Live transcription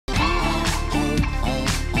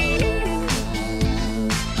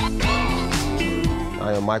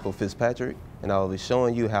I'm Michael Fitzpatrick, and I'll be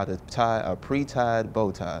showing you how to tie a pre-tied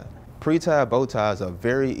bow tie. Pre-tied bow ties are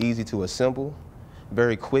very easy to assemble,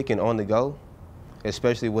 very quick and on the go,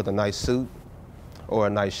 especially with a nice suit or a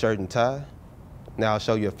nice shirt and tie. Now I'll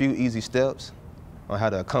show you a few easy steps on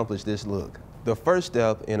how to accomplish this look. The first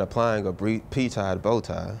step in applying a pre-tied bow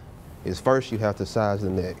tie is first you have to size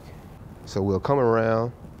the neck. So we'll come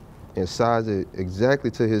around and size it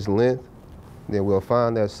exactly to his length. Then we'll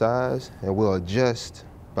find that size and we'll adjust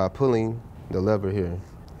by pulling the lever here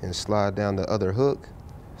and slide down the other hook.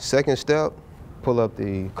 Second step, pull up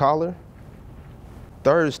the collar.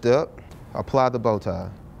 Third step, apply the bow tie.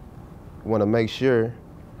 You want to make sure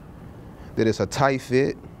that it's a tight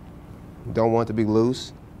fit. Don't want it to be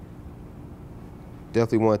loose.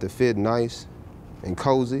 Definitely want it to fit nice and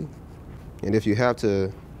cozy. And if you have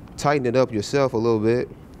to tighten it up yourself a little bit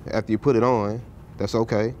after you put it on, that's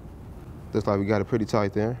okay. Looks like we got it pretty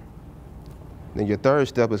tight there. Then your third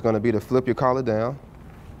step is going to be to flip your collar down.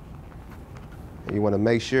 And you want to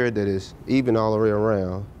make sure that it's even all the way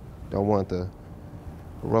around. Don't want to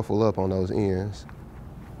ruffle up on those ends.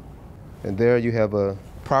 And there you have a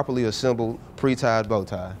properly assembled pre-tied bow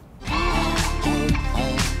tie.